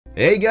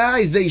Hey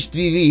guys,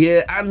 HDvee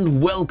here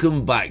and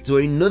welcome back to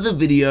another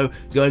video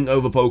going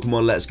over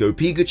Pokemon Let's Go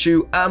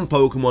Pikachu and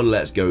Pokemon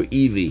Let's Go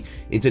Eevee.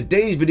 In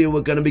today's video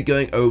we're going to be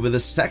going over the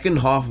second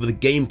half of the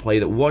gameplay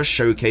that was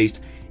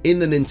showcased in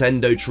the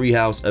Nintendo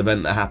Treehouse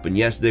event that happened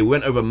yesterday. We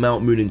went over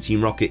Mount Moon and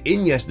Team Rocket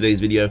in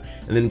yesterday's video,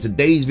 and then in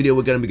today's video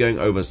we're going to be going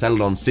over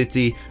Celadon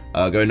City,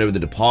 going over the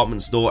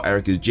department store,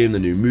 Erica's gym, the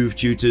new move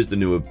tutors, the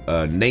new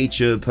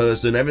nature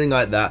person, everything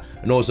like that,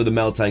 and also the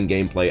Meltan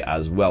gameplay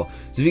as well.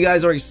 So if you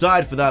guys are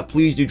excited for that,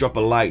 please do drop a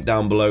like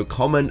down below,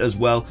 comment as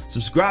well,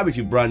 subscribe if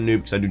you're brand new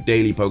because I do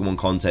daily Pokemon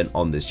content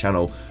on this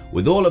channel.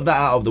 With all of that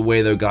out of the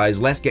way though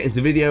guys, let's get into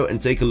the video and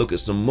take a look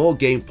at some more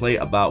gameplay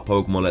about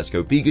Pokemon Let's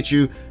Go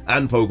Pikachu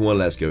and Pokemon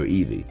Let's Go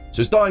Eevee.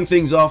 So starting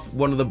things off,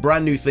 one of the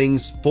brand new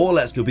things for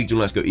Let's Go Pikachu and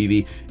Let's Go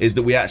Eevee is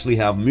that we actually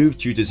have move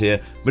tutors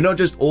here, but not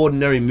just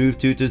ordinary move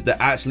tutors, they're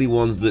actually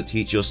ones that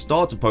teach your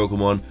starter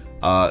Pokemon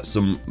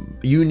some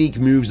unique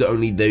moves that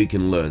only they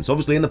can learn. So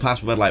obviously in the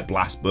past we've had like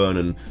Blast Burn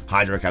and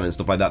Hydro Cannon and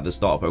stuff like that the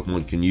starter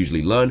Pokemon can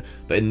usually learn,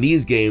 but in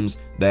these games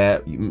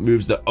they're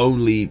moves that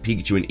only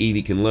Pikachu and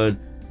Eevee can learn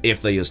if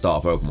they're your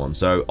starter Pokemon.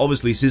 So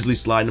obviously Sizzly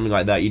Slide and everything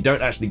like that, you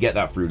don't actually get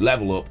that through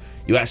level up,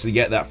 you actually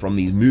get that from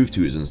these move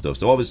tutors and stuff.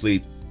 So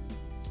obviously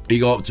you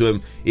go up to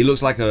him, he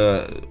looks like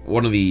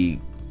one of the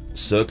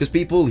circus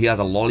people, he has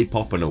a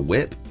lollipop and a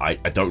whip. I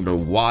don't know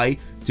why,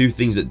 two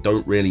things that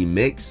don't really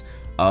mix.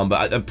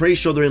 But I'm pretty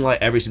sure they're in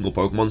like every single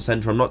Pokemon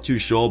Center. I'm not too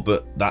sure,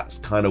 but that's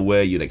kind of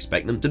where you'd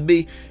expect them to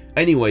be.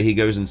 Anyway, he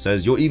goes and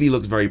says, "Your Eevee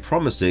looks very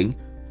promising.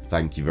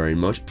 Thank you very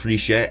much.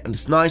 Appreciate it. And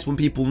it's nice when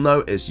people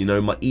notice, you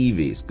know, my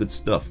Eevee. It's good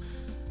stuff."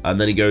 And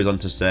then he goes on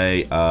to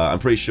say, "I'm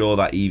pretty sure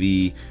that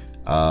Eevee,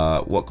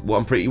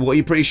 what are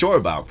you pretty sure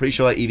about? I'm pretty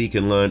sure that Eevee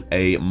can learn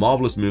a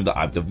marvelous move that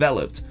I've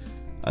developed."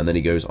 And then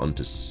he goes on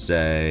to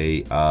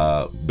say,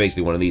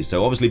 basically one of these.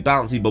 So obviously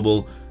Bouncy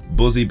Bubble,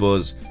 Buzzy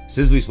Buzz,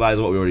 Sizzly Slide is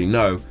what we already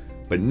know.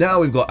 But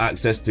now we've got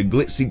access to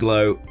Glitzy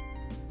Glow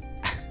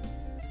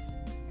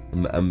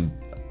and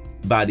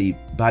Baddie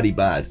Bad.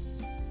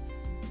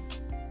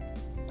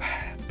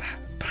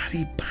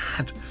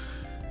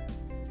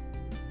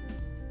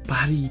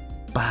 Baddie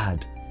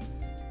Bad.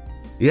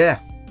 Yeah,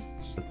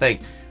 I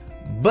think.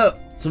 But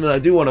something I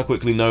do want to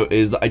quickly note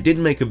is that I did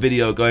make a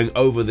video going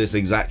over this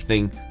exact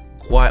thing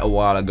quite a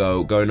while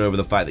ago, going over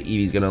the fact that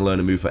Eevee's going to learn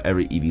a move for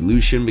every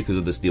evolution because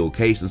of the steel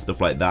case and stuff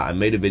like that. I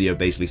made a video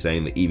basically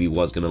saying that Eevee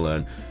was going to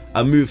learn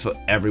a move for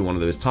every one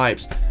of those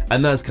types,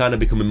 and that's kind of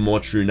becoming more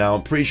true now.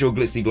 I'm pretty sure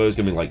Glitzy Glow is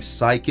going to be like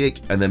Psychic,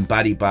 and then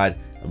Baddie Bad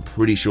I'm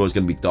pretty sure is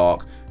going to be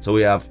Dark. So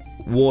we have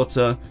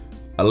Water,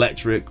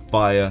 Electric,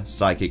 Fire,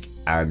 Psychic,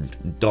 and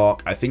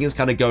Dark. I think it's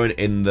kind of going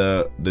in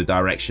the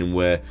direction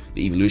where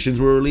the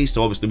evolutions were released.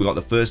 So obviously we got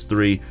the first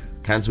three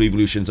Kanto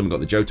evolutions, and we got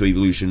the Johto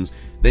evolutions.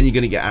 Then you're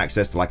going to get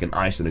access to like an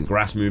Ice and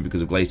Grass move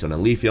because of Glaceon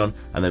and Leafeon,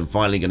 and then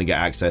finally going to get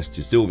access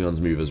to Sylveon's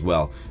move as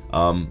well.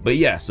 But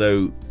yeah,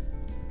 so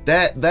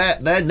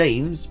their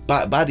names,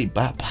 Baddie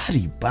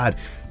Bad.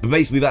 But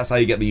basically that's how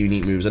you get the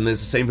unique moves, and there's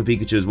the same for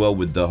Pikachu as well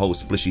with the whole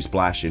Splishy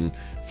Splash and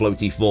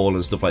Floaty Fall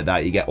and stuff like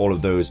that. You get all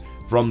of those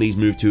from these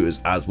move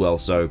tutors as well.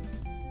 So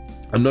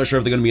I'm not sure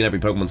if they're going to be in every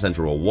Pokemon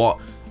Center or what.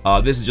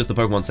 This is just the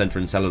Pokemon Center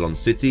in Celadon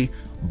City,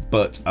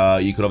 but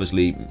you could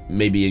obviously,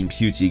 maybe in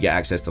Pewter you get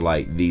access to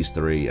like these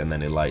three, and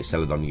then in like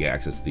Celadon you get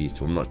access to these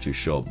two. I'm not too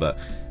sure, but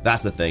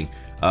that's the thing.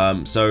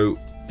 So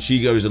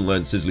she goes and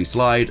learns Sizzly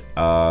Slide.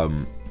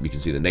 You can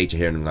see the nature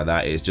here and everything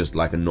like that. It's just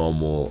like a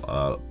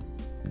normal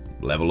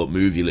level up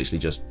move. You literally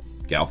just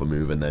get off a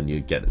move and then you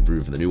get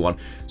room for the new one.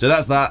 So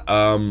that's that.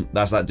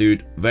 That's that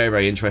dude. Very,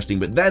 very interesting.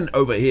 But then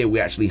over here we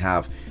actually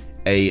have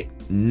a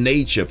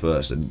nature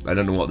person. I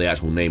don't know what the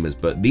actual name is,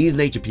 but these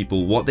nature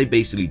people, what they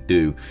basically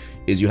do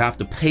is you have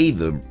to pay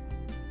them,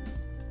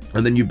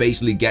 and then you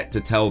basically get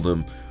to tell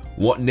them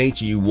what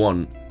nature you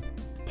want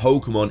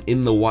Pokemon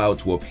in the wild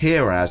to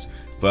appear as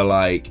for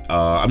like,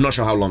 I'm not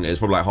sure how long it is,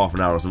 probably like half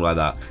an hour or something like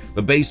that.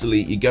 But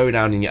basically you go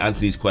down and you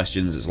answer these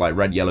questions. It's like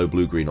red, yellow,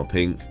 blue, green, or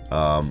pink.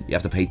 You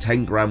have to pay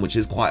 10 grand, which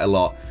is quite a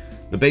lot.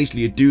 But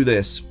basically you do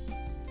this,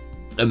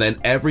 and then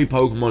every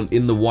Pokemon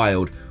in the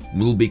wild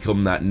will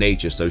become that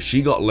nature. So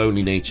she got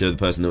Lonely Nature, the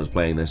person that was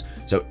playing this.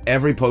 So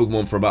every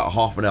Pokemon for about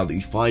half an hour that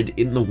you find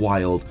in the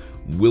wild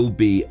will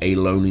be a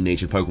Lonely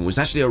Nature Pokemon, which is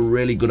actually a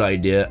really good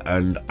idea,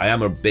 and I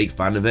am a big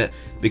fan of it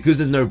because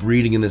there's no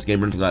breeding in this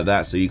game or anything like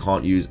that, so you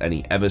can't use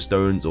any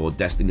Everstones or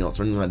Destiny Knots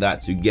or anything like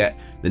that to get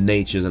the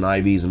natures and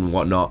IVs and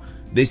whatnot.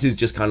 This is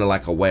just kind of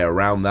like a way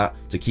around that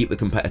to keep the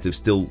competitive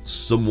still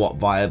somewhat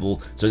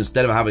viable. So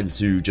instead of having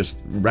to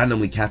just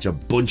randomly catch a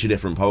bunch of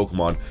different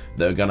Pokemon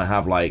that are going to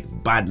have like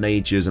bad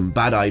natures and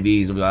bad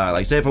IVs, and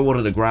like say if I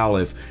wanted a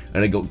Growlithe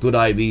and it got good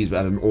IVs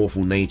but had an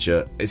awful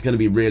nature, it's going to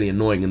be really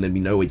annoying and there'd be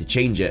no way to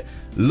change it.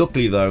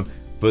 Luckily though,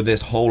 for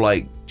this whole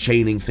like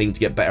chaining thing to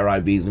get better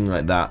IVs and things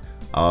like that,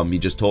 you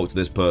just talk to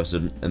this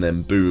person and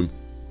then boom,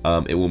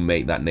 it will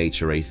make that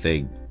nature a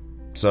thing.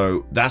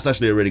 So that's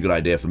actually a really good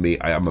idea for me.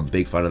 I am a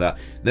big fan of that.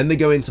 Then they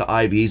go into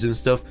IVs and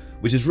stuff,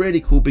 which is really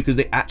cool because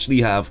they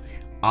actually have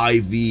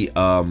IV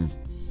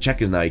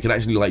checkers now. You can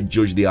actually like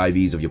judge the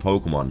IVs of your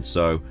Pokemon.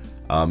 So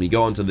You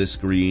go onto this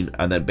screen,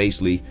 and then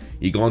basically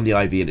you go on the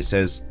IV, and it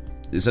says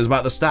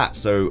about the stats.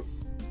 So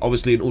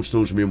obviously in Ultra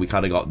Ultramarine we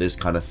kind of got this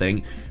kind of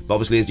thing, but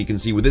obviously as you can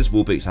see with this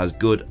Vulpix has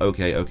good,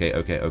 okay.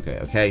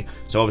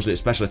 So obviously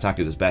its special attack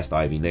is its best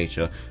IV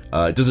nature.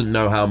 It doesn't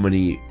know how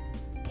many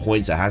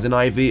points it has in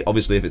IV.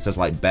 Obviously if it says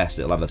like best,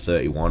 it'll have a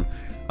 31.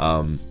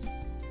 And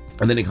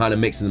then it kind of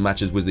mixes and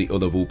matches with the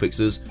other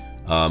Vulpixes.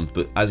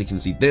 But as you can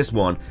see, this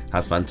one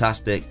has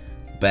fantastic,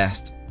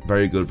 best,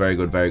 very good, very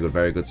good, very good,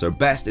 very good. So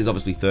best is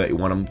obviously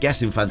 31. I'm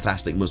guessing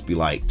fantastic must be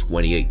like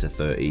 28 to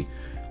 30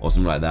 or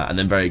something like that. And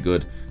then very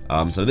good.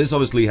 So this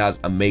obviously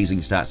has amazing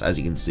stats. As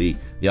you can see,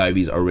 the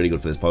IVs are really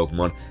good for this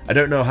Pokemon. I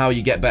don't know how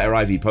you get better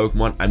IV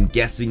Pokemon. I'm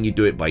guessing you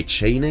do it by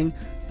chaining.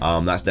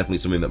 That's definitely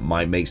something that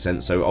might make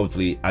sense. So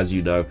obviously, as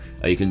you know,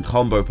 you can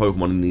combo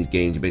Pokemon in these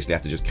games. You basically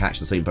have to just catch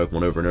the same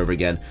Pokemon over and over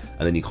again,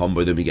 and then you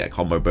combo them, you get a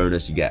combo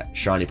bonus, you get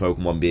shiny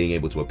Pokemon being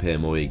able to appear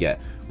more, you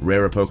get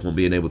rarer Pokemon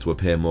being able to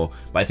appear more.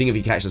 But I think if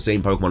you catch the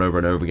same Pokemon over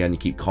and over again, you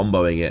keep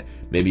comboing it,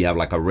 maybe you have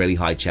like a really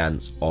high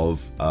chance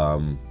of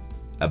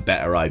a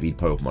better IV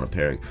Pokemon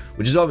appearing,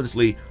 which is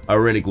obviously a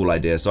really cool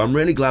idea. So I'm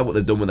really glad what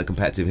they've done with the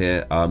competitive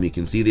here. You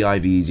can see the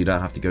IVs, you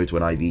don't have to go to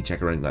an IV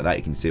check or anything like that.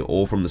 You can see it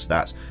all from the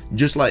stats,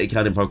 just like you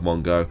can in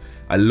Pokemon Go.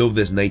 I love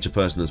this nature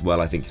person as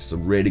well. I think it's a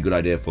really good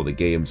idea for the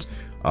games.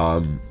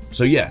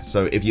 So yeah,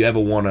 so if you ever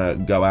want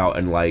to go out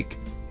and like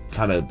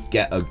kind of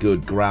get a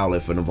good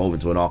Growlithe and evolve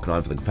into an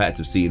Arcanine for the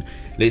competitive scene,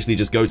 literally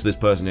just go to this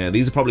person here.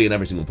 These are probably in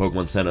every single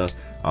Pokemon Center.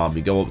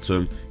 You go up to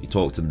him, you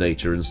talk to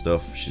nature and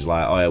stuff. She's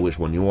like, oh yeah, which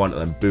one you want?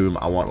 And then boom,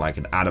 I want like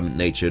an adamant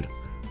natured.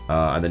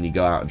 And then you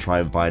go out and try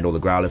and find all the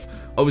Growlithe.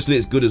 Obviously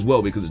it's good as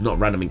well because it's not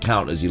random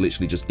encounters. You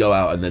literally just go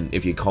out, and then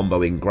if you're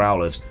comboing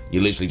Growlithes, you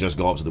literally just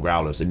go up to the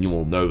Growlithes and you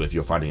will know if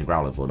you're finding a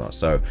Growlithe or not.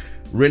 So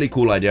really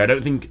cool idea. I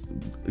don't think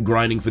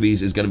grinding for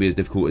these is going to be as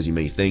difficult as you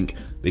may think,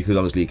 because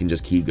obviously you can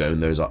just keep going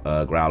those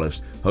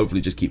Growlithes,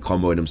 hopefully just keep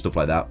comboing them, stuff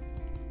like that.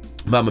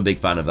 But I'm a big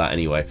fan of that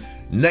anyway.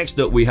 Next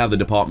up we have the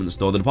department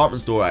store. The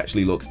department store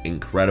actually looks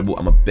incredible.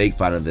 I'm a big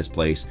fan of this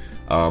place.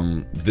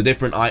 The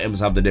different items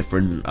have the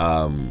different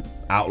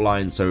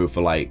outlines. So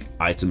for like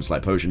items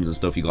like potions and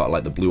stuff, you got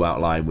like the blue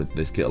outline with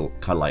this kind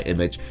of like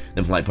image.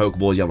 Then for like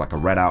Pokeballs, you have like a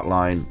red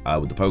outline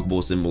with the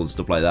Pokeball symbol and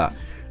stuff like that.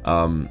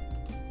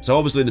 So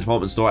obviously in the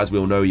department store, as we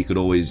all know, you could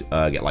always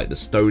get like the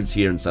stones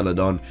here in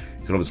Celadon.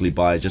 You can obviously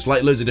buy just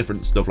like loads of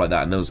different stuff like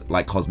that, and those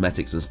like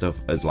cosmetics and stuff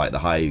as like the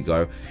higher you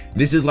go.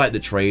 This is like the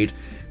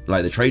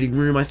trading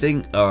room, I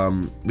think,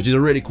 which is a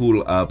really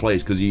cool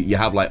place because you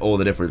have like all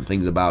the different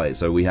things about it.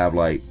 So we have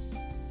like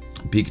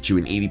Pikachu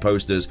and Eevee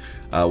posters.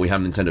 We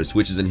have Nintendo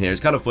Switches in here.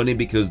 It's kind of funny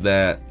because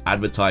they're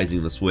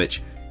advertising the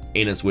Switch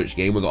in a Switch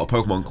game. We've got a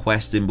Pokemon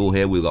Quest symbol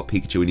here. We've got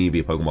Pikachu and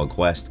Eevee, Pokemon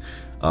Quest.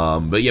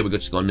 But yeah, we've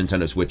just got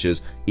Nintendo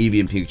Switches,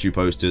 Eevee and Pikachu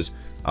posters.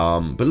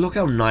 But look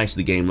how nice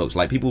the game looks.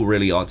 Like, people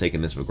really are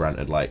taking this for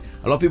granted. Like,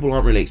 a lot of people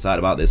aren't really excited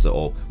about this at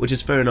all, which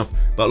is fair enough.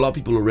 But a lot of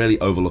people are really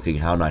overlooking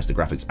how nice the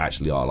graphics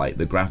actually are. Like,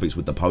 the graphics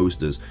with the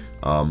posters,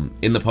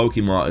 in the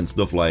Pokemon and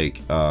stuff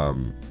like, I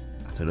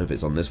don't know if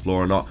it's on this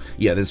floor or not.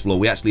 Yeah, this floor,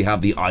 we actually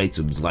have the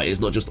items. Like, it's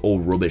not just all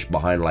rubbish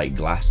behind, like,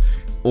 glass.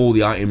 All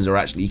the items are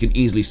actually, you can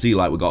easily see,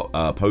 like, we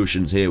got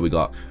potions here, we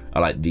got,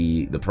 like,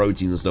 the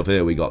proteins and stuff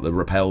here, we got the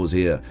repels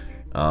here.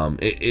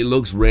 It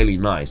looks really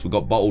nice. We've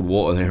got bottled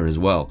water there as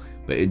well,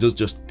 but it does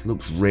just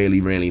looks really,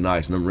 really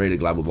nice, and I'm really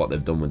glad with what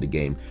they've done with the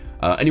game.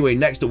 Anyway,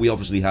 next up we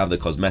obviously have the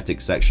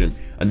cosmetics section,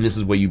 and this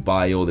is where you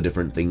buy all the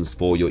different things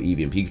for your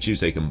Eevee and Pikachu.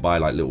 So you can buy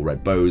like little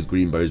red bows,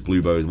 green bows,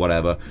 blue bows,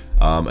 whatever.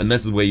 And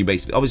this is where you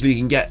basically, obviously you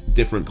can get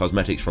different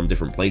cosmetics from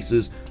different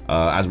places.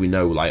 As we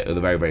know, like at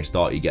the very, very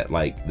start, you get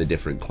like the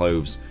different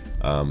clothes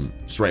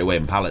straight away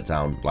in Pallet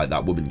Town, like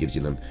that woman gives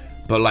you them.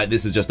 But like,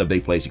 this is just a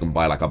big place. You can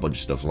buy like a bunch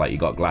of stuff. So, like, you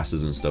got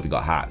glasses and stuff, you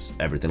got hats,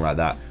 everything like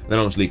that. Then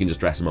obviously you can just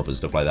dress them up and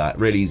stuff like that.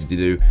 Really easy to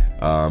do.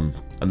 And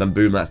then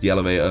boom, that's the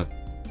elevator.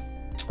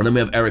 And then we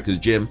have Erica's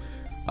gym,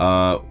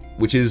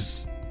 which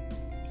is,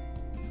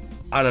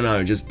 I don't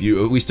know, just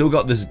beautiful. We still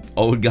got this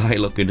old guy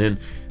looking in.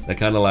 They're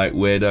kind of like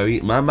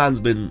weirdo. My man's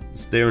been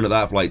staring at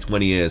that for like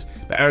 20 years.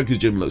 But Erica's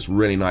gym looks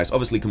really nice.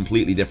 Obviously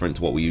completely different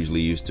to what we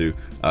usually used to.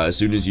 As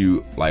soon as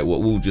you, like,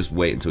 we'll just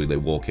wait until they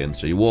walk in.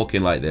 So you walk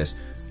in like this.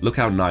 Look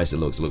how nice it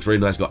looks. It looks really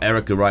nice. Got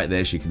Erica right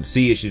there. She can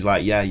see it. She's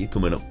like, yeah, you're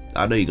coming up.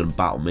 I know you're going to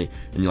battle me.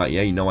 And you're like,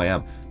 yeah, you know I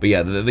am. But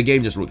yeah, the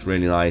game just looks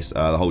really nice.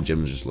 The whole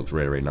gym just looks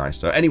really, really nice.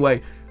 So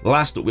anyway,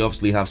 last up, we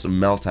obviously have some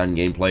Meltan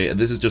gameplay. And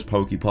this is just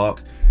Poke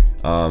Park.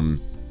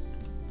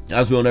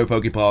 As we all know,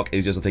 Poke Park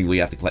is just a thing where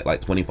you have to collect like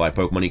 25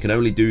 Pokemon. You can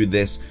only do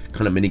this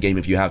kind of minigame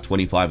if you have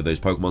 25 of those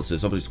Pokemon, so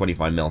it's obviously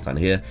 25 Meltan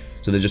here.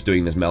 So they're just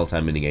doing this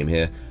Meltan minigame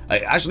here.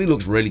 It actually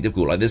looks really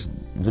difficult. Like, this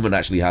woman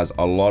actually has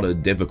a lot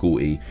of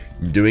difficulty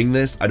doing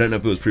this. I don't know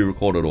if it was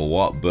pre-recorded or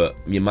what, but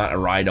the amount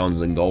of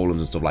Rhydons and Golems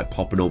and stuff like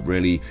popping up,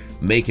 really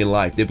making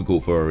life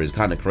difficult for her, is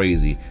kind of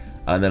crazy.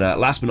 And then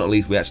last but not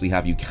least, we actually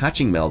have you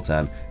catching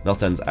Meltan.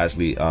 Meltan's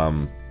actually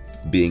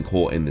being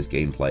caught in this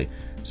gameplay.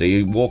 So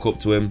you walk up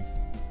to him.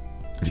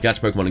 If you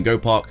catch Pokemon in Go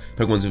Park,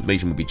 Pokemon's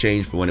information will be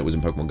changed for when it was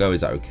in Pokemon Go. Is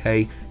that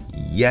okay?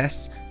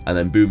 Yes. And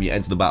then boom, you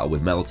enter the battle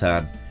with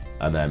Meltan.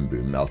 And then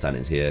boom, Meltan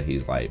is here.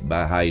 He's like,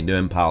 how you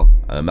doing, pal?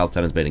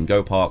 Meltan has been in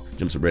Go Park,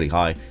 jumps up really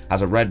high,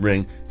 has a red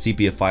ring,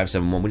 CP of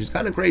 571, which is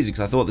kind of crazy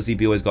because I thought the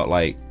CP always got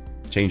like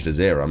changed to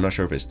 0. I'm not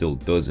sure if it still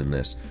does in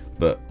this,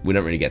 but we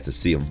don't really get to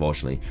see,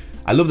 unfortunately.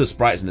 I love the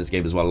sprites in this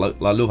game as well.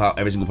 I love how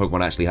every single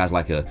Pokemon actually has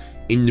like a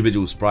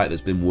individual sprite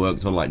that's been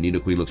worked on. Like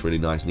Nidoqueen looks really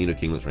nice,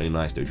 Nidoking looks really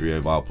nice,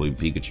 Dodrio, Vileplume,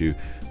 Pikachu,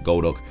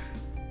 Golduck.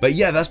 But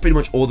yeah, that's pretty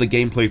much all the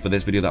gameplay for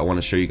this video that I want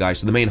to show you guys.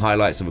 So the main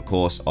highlights, of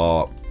course,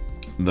 are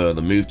the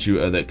move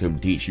tutor that can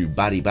teach you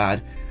baddie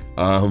bad.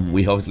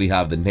 We obviously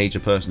have the nature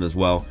person as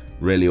well,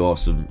 really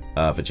awesome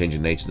for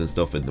changing natures and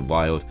stuff in the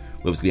wild.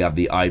 We obviously have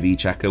the IV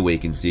checker where you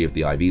can see if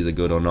the IVs are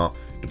good or not.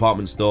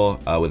 Department store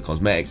with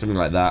cosmetics, something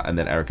like that, and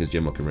then Erica's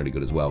gym looking really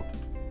good as well.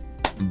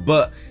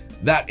 But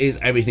that is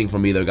everything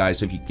from me though, guys.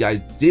 So if you guys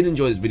did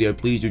enjoy this video,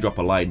 please do drop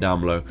a like down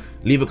below.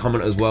 Leave a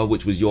comment as well,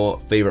 which was your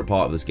favorite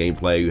part of this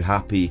gameplay. Are you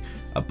happy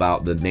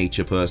about the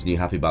nature person? Are you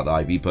happy about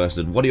the IV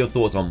person? What are your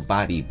thoughts on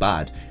baddie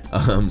bad?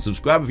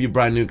 Subscribe if you're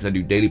brand new because I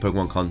do daily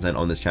Pokemon content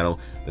on this channel.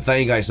 But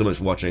thank you guys so much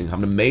for watching.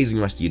 Have an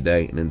amazing rest of your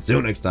day, and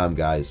until next time,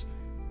 guys,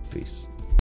 peace.